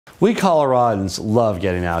We Coloradans love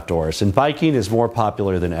getting outdoors, and biking is more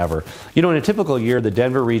popular than ever. You know, in a typical year, the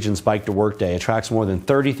Denver region's Bike to Work Day attracts more than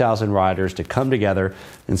 30,000 riders to come together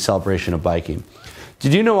in celebration of biking.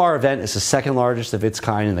 Did you know our event is the second largest of its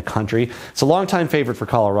kind in the country? It's a longtime favorite for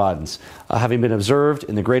Coloradans, having been observed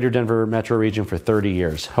in the greater Denver metro region for 30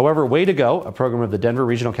 years. However, Way to Go, a program of the Denver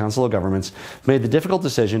Regional Council of Governments, made the difficult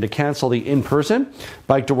decision to cancel the in-person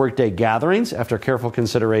Bike to Work Day gatherings after careful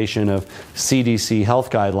consideration of CDC health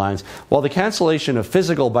guidelines. While the cancellation of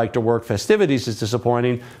physical Bike to Work festivities is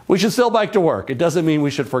disappointing, we should still bike to work. It doesn't mean we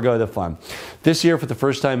should forgo the fun. This year, for the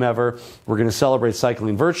first time ever, we're going to celebrate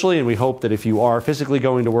cycling virtually, and we hope that if you are physically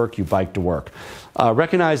going to work, you bike to work.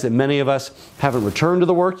 Recognize that many of us haven't returned to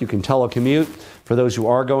the work. You can telecommute. For those who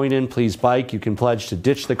are going in, please bike. You can pledge to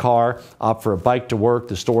ditch the car, opt for a bike to work,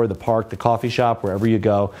 the store, the park, the coffee shop, wherever you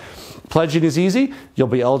go. Pledging is easy. You'll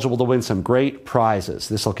be eligible to win some great prizes.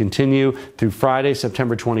 This will continue through Friday,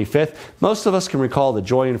 September 25th. Most of us can recall the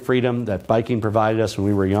joy and freedom that biking provided us when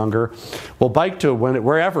we were younger. Well, Bike to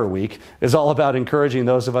Wherever Week is all about encouraging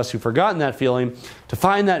those of us who've forgotten that feeling to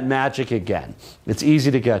find that magic again. It's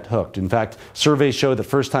easy to get hooked. In fact, surveys show that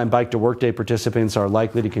first-time Bike to Work Day participants are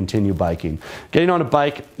likely to continue biking. Getting on a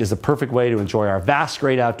bike is the perfect way to enjoy our vast,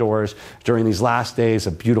 great outdoors during these last days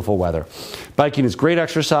of beautiful weather. Biking is great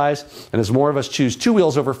exercise, and as more of us choose two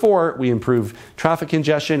wheels over four, we improve traffic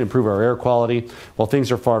congestion, improve our air quality. While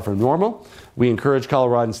things are far from normal, we encourage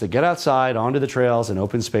Coloradans to get outside, onto the trails and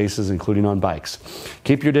open spaces, including on bikes.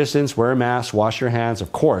 Keep your distance, wear a mask, wash your hands,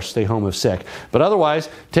 of course, stay home if sick. But otherwise,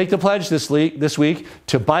 take the pledge this week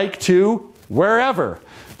to bike to wherever.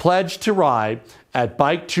 Pledge to ride at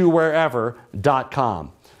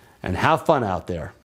biketowherever.com. And have fun out there.